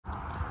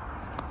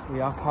We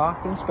are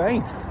parked in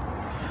Spain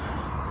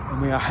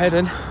and we are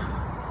heading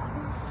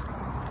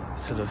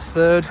to the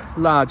third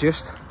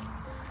largest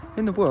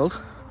in the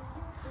world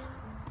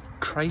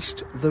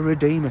Christ the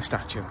Redeemer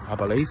statue, I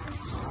believe.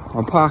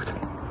 I'm parked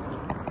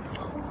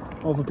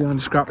over behind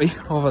the Scrappy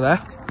over there.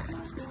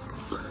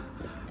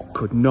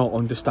 Could not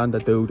understand the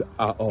dude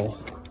at all,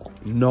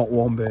 not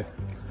one bit.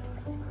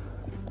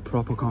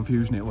 Proper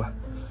confusing it were,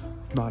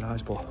 mad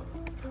eyes, but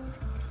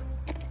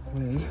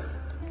we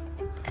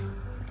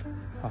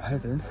are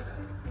heading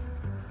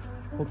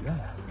up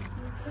there.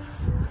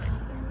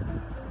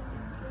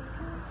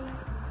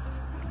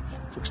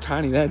 Looks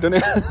tiny there, doesn't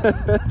it?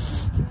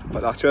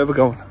 But that's where we're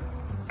going.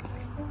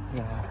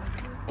 Yeah.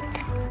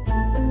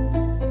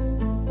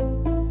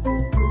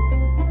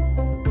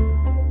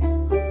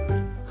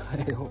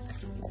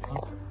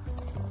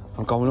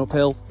 I'm going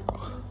uphill.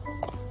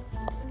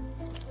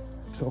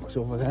 Truck's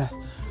over there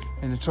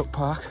in the truck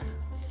park.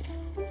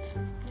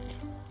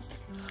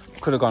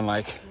 Could have gone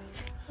like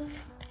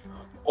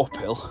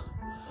uphill,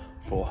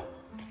 but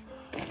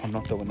I'm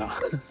not doing that.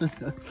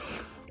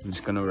 I'm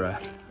just gonna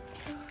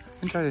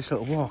enjoy this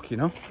little walk, you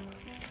know?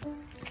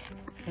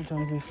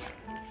 Enjoy this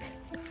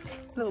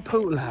little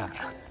pool hat.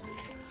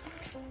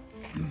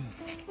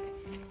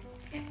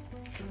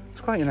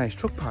 It's quite a nice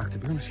truck park, to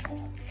be honest.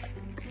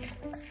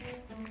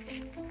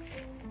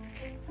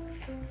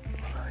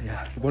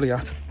 Yeah, what are you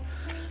at?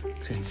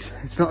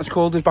 It's not as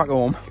cold as back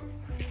home,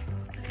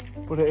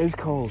 but it is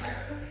cold.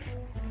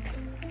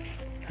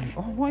 And,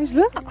 oh, what is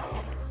that?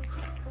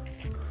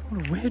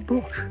 What a weird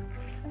bush.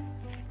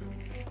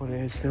 But it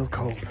is still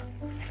cold.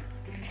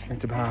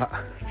 It's about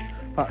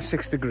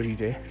 6 degrees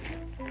here.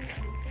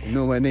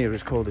 Nowhere near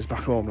as cold as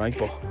back home, like,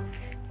 but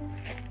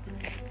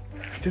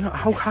do you know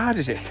how hard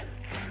is it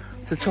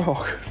to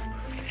talk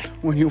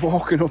when you're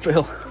walking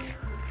uphill?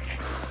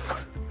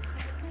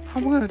 How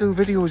am I going to do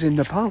videos in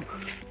Nepal?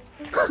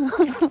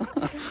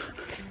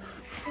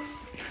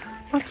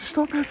 I have to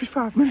stop every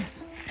 5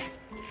 minutes.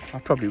 I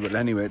probably will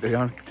anyway, to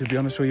be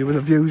honest with you, with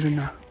the views and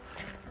that.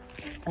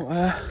 But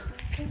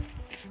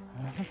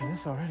look at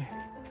this already.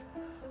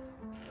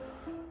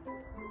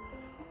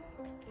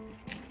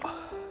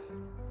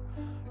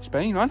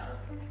 Spain, man.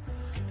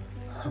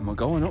 And we're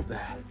going up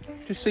there.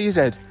 Just see his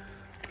head.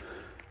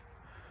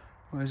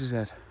 Where's his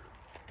head?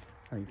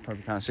 Oh, you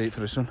probably can't see it for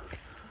the sun.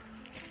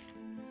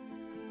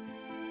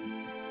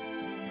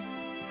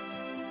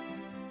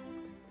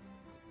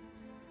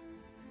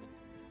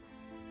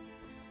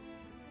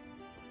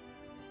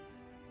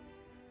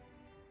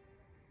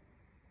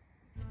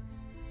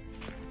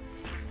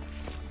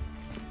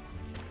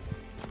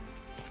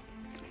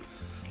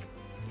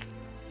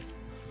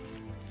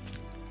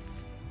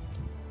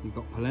 You've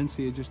got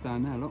Palencia just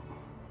down there, look.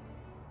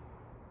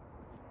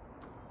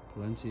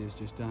 Palencia is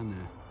just down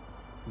there.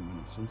 And when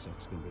it's sunset,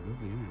 it's going to be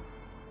lovely, isn't it?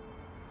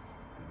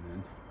 And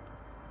then,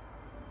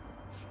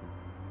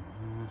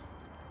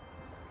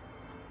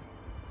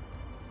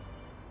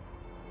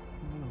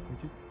 hello,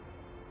 pigeon.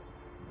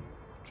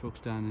 Truck's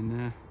down in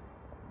there.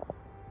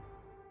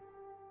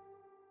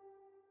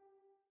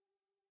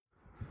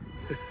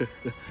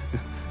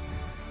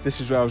 This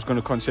is where I was going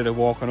to consider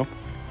walking up.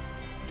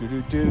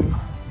 Do-do-do.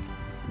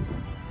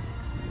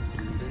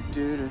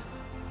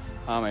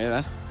 I'm here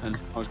then, and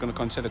I was going to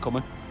consider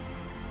coming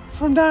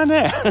from down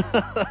there.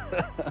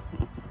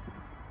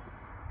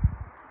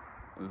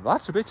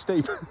 That's a bit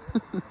steep.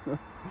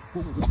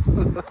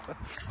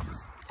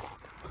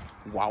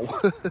 Wow.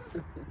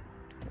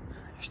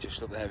 It's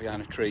just up there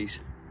behind the trees.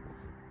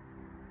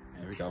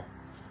 There we go.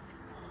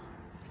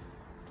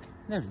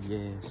 There he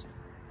is.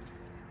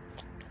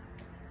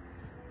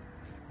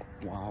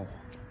 Wow.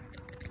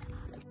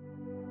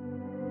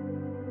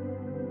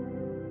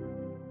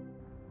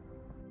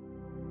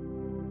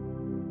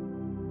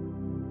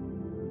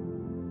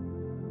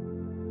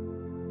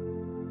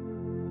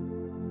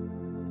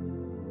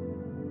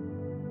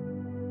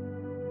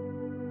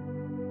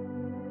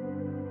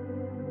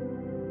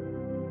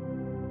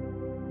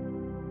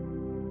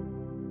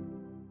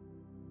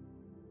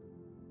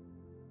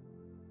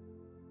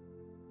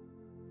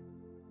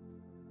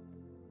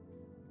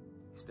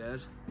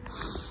 Stairs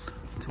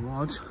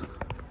towards.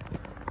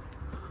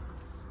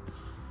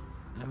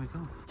 There we go.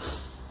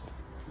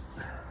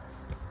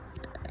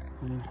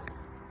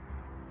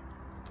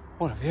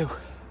 What a view.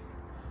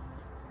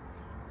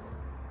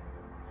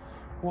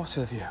 What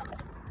a view.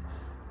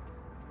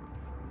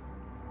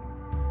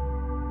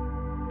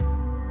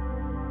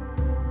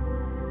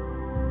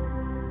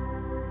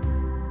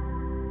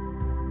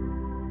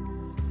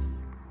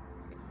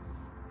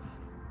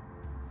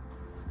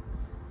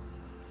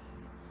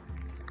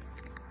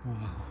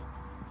 Wow.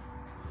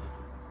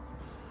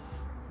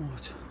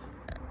 What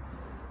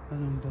an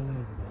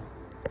unbelievable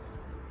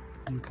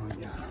viewpoint,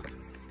 yeah.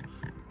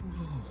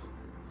 Whoa.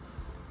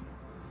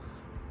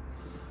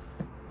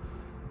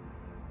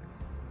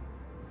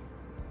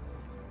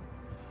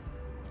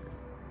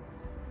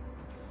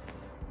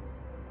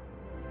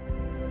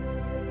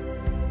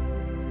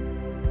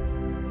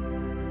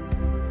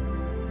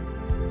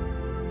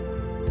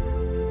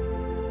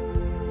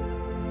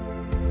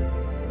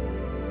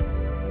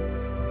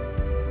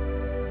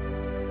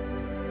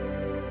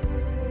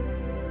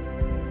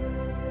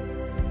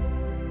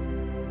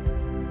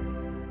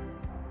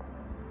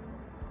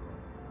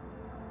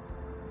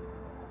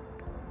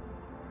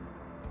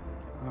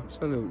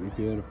 Absolutely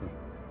beautiful.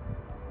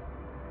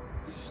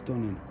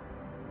 Stunning.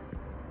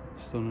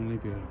 Stunningly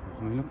beautiful.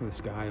 I mean, look at the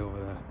sky over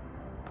there.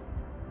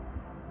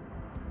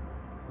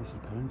 This is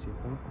Palencia,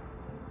 fella.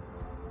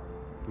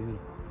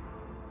 Beautiful.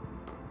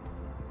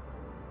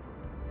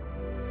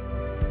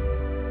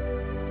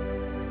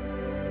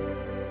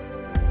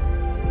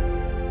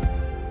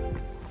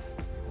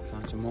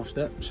 Find some more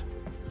steps.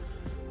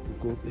 We'll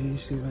go up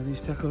these, see where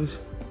these take us.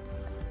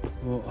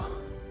 Oh,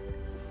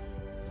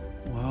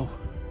 wow.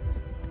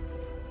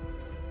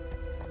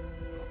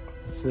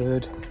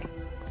 Third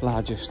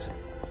largest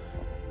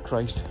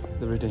Christ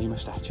the Redeemer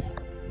statue.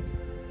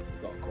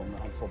 Got to come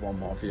round for one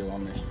more view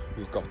on me.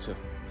 We've got to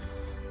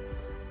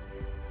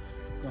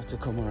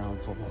come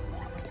around for one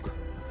more look.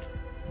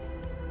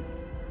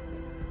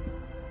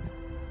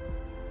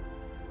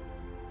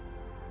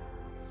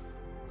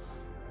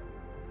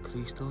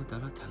 Cristo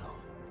Del Otero.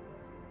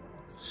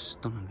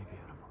 Stunningly beautiful.